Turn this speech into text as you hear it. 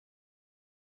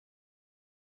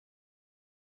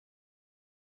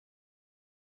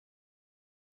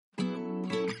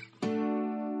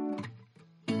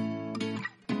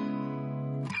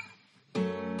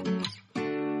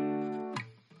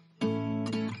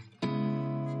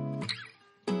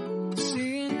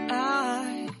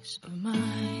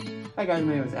Hi guys,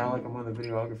 my name is Alec. I'm one of the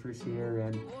videographers here,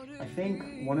 and I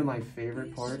think one of my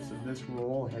favorite parts of this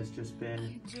role has just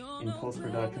been in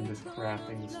post-production, just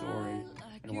crafting the story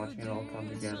and watching it all come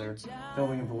together.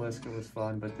 Filming in Velisca was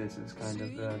fun, but this is kind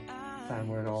of the time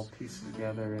where it all pieces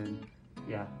together, and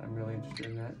yeah, I'm really interested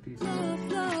in that piece of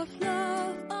it. Love,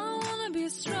 love, I wanna be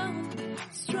strong,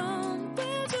 strong,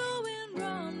 we're doing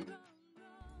wrong.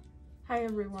 Hi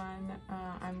everyone,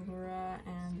 I'm Laura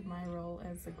and my role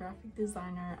is the graphic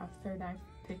designer of Third Eye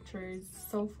Pictures.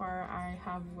 So far I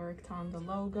have worked on the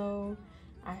logo,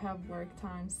 I have worked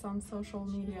on some social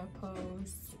media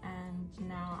posts, and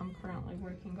now I'm currently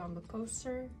working on the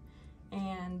poster,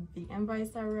 and the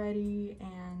invites are ready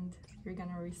and you're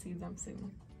gonna receive them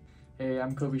soon. Hey,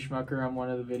 I'm Kobe Schmucker. I'm one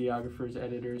of the videographers,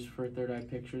 editors for Third Eye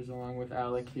Pictures along with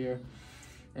Alec here.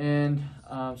 And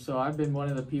so I've been one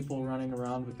of the people running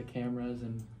around with the cameras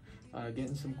and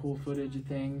getting some cool footage of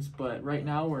things, but right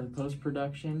now we're in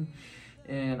post-production,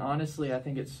 and honestly I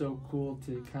think it's so cool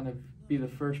to kind of be the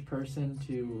first person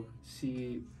to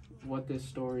see what this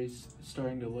story's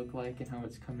starting to look like and how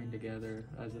it's coming together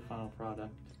as the final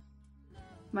product.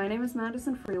 My name is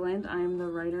Madison Freeland. I am the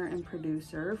writer and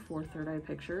producer for Third Eye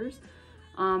Pictures.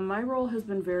 My role has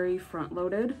been very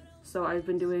front-loaded, so I've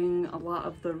been doing a lot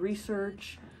of the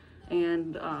research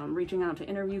and reaching out to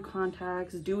interview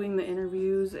contacts, doing the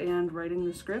interviews, and writing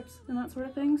the scripts and that sort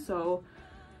of thing. So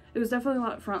it was definitely a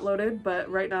lot front-loaded, but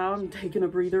right now I'm taking a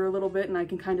breather a little bit and I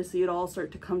can kind of see it all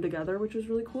start to come together, which is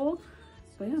really cool.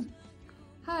 But yeah.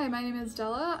 Hi, my name is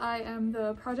Della. I am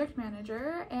the project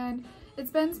manager, and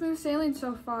it's been smooth sailing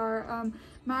so far.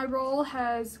 My role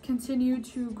has continued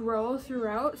to grow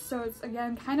throughout, so it's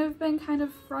again been kind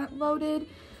of front-loaded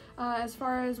as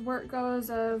far as work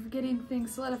goes of getting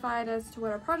things solidified as to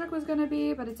what our project was going to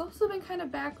be, but it's also been kind of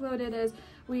backloaded as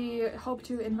we hope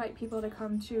to invite people to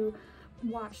come to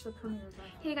watch the premieres.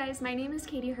 Hey guys, my name is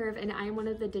Katie Herv and I am one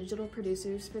of the digital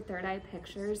producers for Third Eye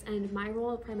Pictures, and my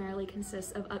role primarily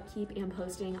consists of upkeep and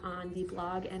posting on the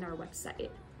blog and our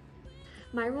website.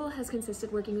 My role has consisted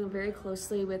working very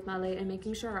closely with Male and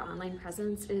making sure our online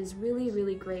presence is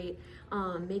really great,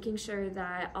 making sure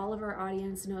that all of our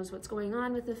audience knows what's going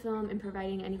on with the film and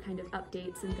providing any kind of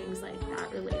updates and things like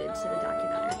that related to the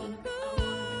documentary.